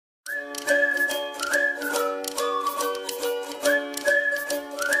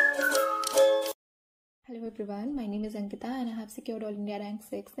everyone, my name is Ankita and I have secured All India Rank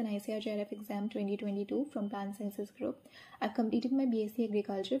 6 in ICAR JRF Exam 2022 from Plant Sciences Group. I've completed my BSc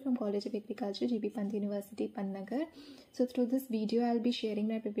Agriculture from College of Agriculture, GB Pant University, Pantnagar. So through this video, I'll be sharing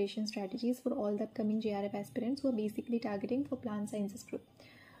my preparation strategies for all the upcoming JRF aspirants who are basically targeting for Plant Sciences Group.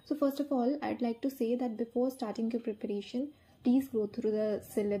 So first of all, I'd like to say that before starting your preparation, please go through the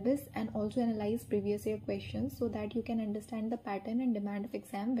syllabus and also analyze previous year questions so that you can understand the pattern and demand of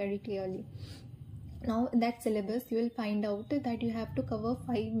exam very clearly. Now in that syllabus you will find out that you have to cover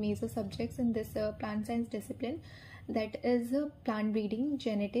 5 major subjects in this plant science discipline, that is plant breeding,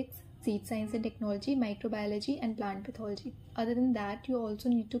 genetics, seed science and technology, microbiology and plant pathology. Other than that, you also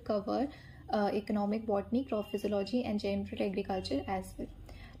need to cover economic botany, crop physiology and general agriculture as well.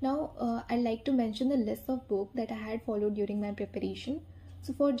 Now I'd like to mention the list of books that I had followed during my preparation.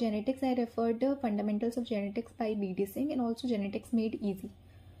 So for genetics, I referred the Fundamentals of Genetics by B.D. Singh and also Genetics Made Easy.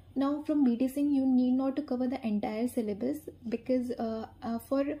 Now from B.D. Singh, you need not to cover the entire syllabus because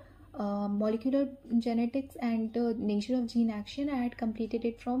for molecular genetics and nature of gene action, I had completed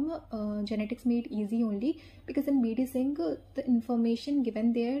it from Genetics Made Easy only, because in B.D. Singh the information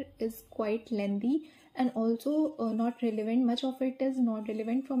given there is quite lengthy and also not relevant. Much of it is not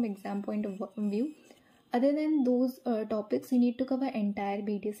relevant from exam point of view. Other than those topics, you need to cover entire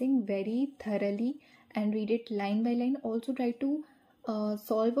B.D. Singh very thoroughly and read it line by line. Also try to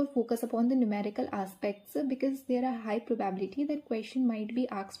solve or focus upon the numerical aspects, because there are high probability that question might be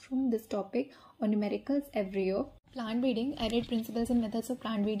asked from this topic or numericals every year. Plant breeding, I read Principles and Methods of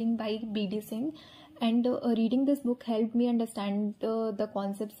Plant Breeding by B.D. Singh, and reading this book helped me understand the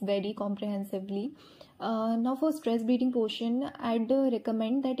concepts very comprehensively. Now for stress breeding portion, I'd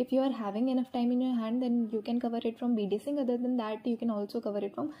recommend that if you are having enough time in your hand, then you can cover it from B.D. Singh. Other than that, you can also cover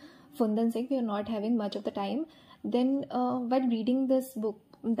it from Fundan Singh if you are not having much of the time. Then while reading this book,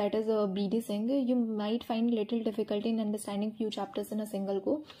 that is B.D. Singh, you might find little difficulty in understanding few chapters in a single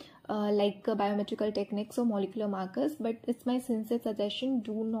go, like biometrical techniques or molecular markers, but it's my sincere suggestion,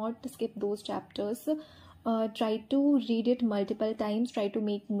 do not skip those chapters. Try to read it multiple times, try to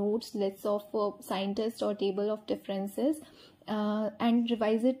make notes, lists of scientists or table of differences, and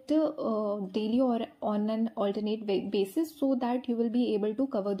revise it daily or on an alternate basis so that you will be able to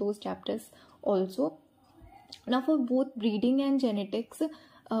cover those chapters also. Now for both breeding and genetics,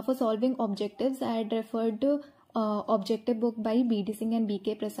 for solving objectives, I had referred objective book by B.D. Singh and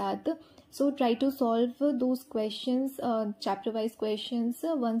B.K. Prasad. So try to solve those questions, chapter wise questions,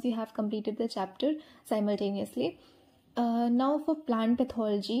 once you have completed the chapter simultaneously. Now for plant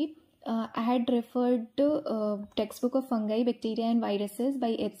pathology, I had referred to textbook of fungi, bacteria and viruses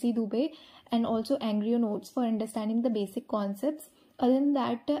by H.C. Dubey, and also Angrio notes for understanding the basic concepts. Other than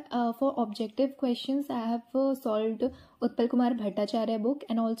that, for objective questions, I have solved Utpal Kumar Bhattacharya book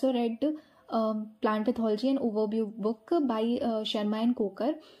and also read Plant Pathology and Overview book by Sharma and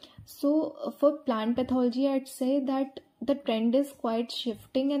Kokar. So for plant pathology, I'd say that the trend is quite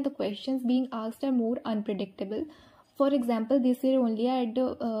shifting and the questions being asked are more unpredictable. For example, this year only I'd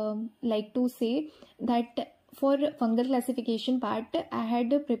like to say that for fungal classification part, I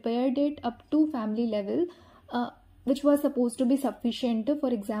had prepared it up to family level, which was supposed to be sufficient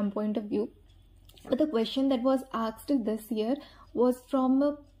for exam point of view. But the question that was asked this year was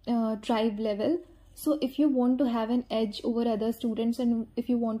from tribe level. So if you want to have an edge over other students and if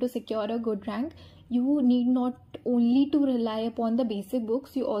you want to secure a good rank, you need not only to rely upon the basic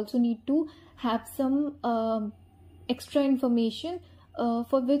books, you also need to have some extra information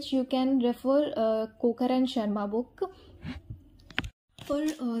for which you can refer Kokar and Sharma book.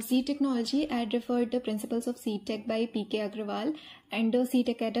 For seed technology, I had referred the Principles of Seed Tech by P.K. Agrawal and Seed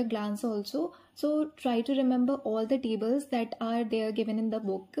Tech at a glance also. So try to remember all the tables that are there given in the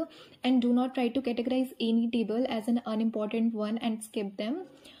book, and do not try to categorize any table as an unimportant one and skip them.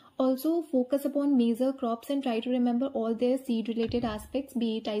 Also focus upon major crops and try to remember all their seed related aspects,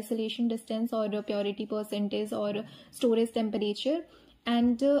 be it isolation distance or purity percentage or storage temperature.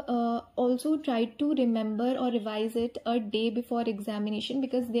 And also try to remember or revise it a day before examination,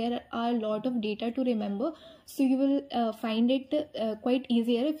 because there are a lot of data to remember, so you will find it quite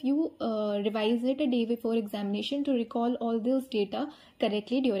easier if you revise it a day before examination to recall all those data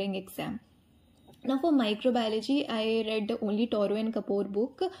correctly during exam. Now for microbiology, I read only Toro and Kapoor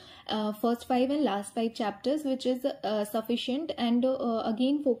book, first 5 and last 5 chapters, which is sufficient, and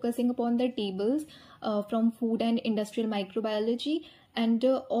again focusing upon the tables from food and industrial microbiology, and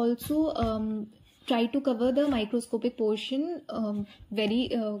also try to cover the microscopic portion very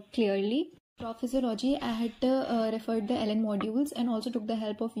clearly. Crop physiology, I had referred the LN modules and also took the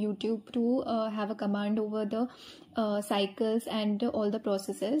help of YouTube to have a command over the cycles and all the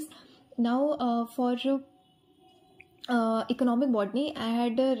processes. Now for economic botany, I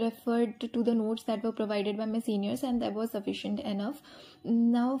had referred to the notes that were provided by my seniors, and that was sufficient enough.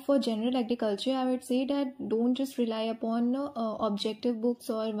 Now for general agriculture, I would say that don't just rely upon objective books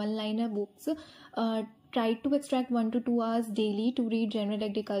or one-liner books. Try to extract 1 to 2 hours daily to read general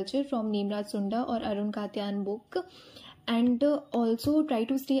agriculture from Neemraj Sunda or Arun Katyan book. And also try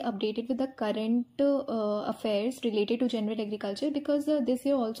to stay updated with the current affairs related to general agriculture, because this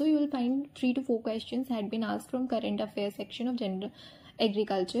year also you will find 3 to 4 questions had been asked from current affairs section of general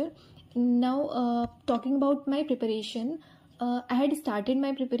agriculture. Now talking about my preparation, I had started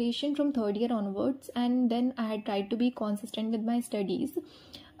my preparation from 3rd year onwards, and then I had tried to be consistent with my studies.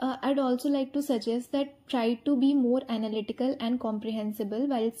 I'd also like to suggest that try to be more analytical and comprehensible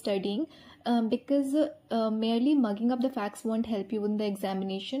while studying, because merely mugging up the facts won't help you in the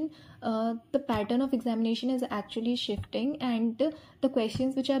examination. The pattern of examination is actually shifting, and the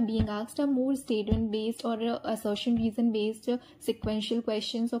questions which are being asked are more statement based or assertion reason based, sequential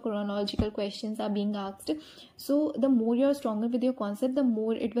questions or chronological questions are being asked. So the more you're stronger with your concept, the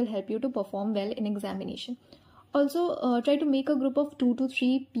more it will help you to perform well in examination. Also try to make a group of 2 to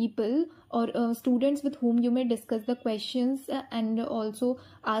 3 people or students with whom you may discuss the questions, and also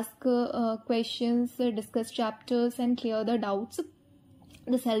ask questions, discuss chapters and clear the doubts.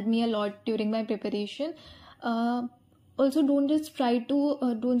 This helped me a lot during my preparation. Also don't just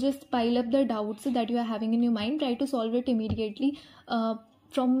pile up the doubts that you are having in your mind. Try to solve it immediately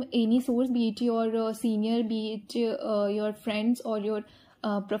from any source, be it your senior, be it your friends or your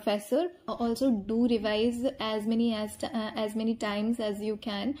professor. Also do revise as many times as you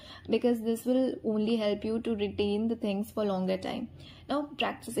can, because this will only help you to retain the things for longer time. Now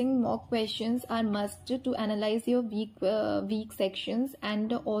practicing mock questions are must to analyze your weak sections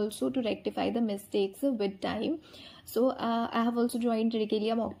and also to rectify the mistakes with time. So I have also joined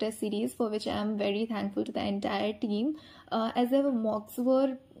Regalia mock test series, for which I am very thankful to the entire team, as their mocks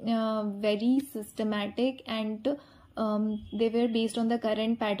were very systematic, and they were based on the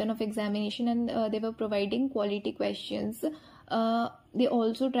current pattern of examination, and they were providing quality questions. They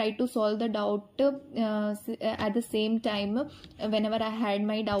also tried to solve the doubt at the same time whenever I had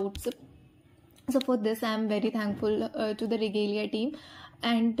my doubts. So for this I am very thankful to the Regalia team,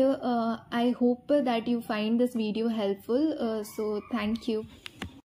 and I hope that you find this video helpful. So thank you.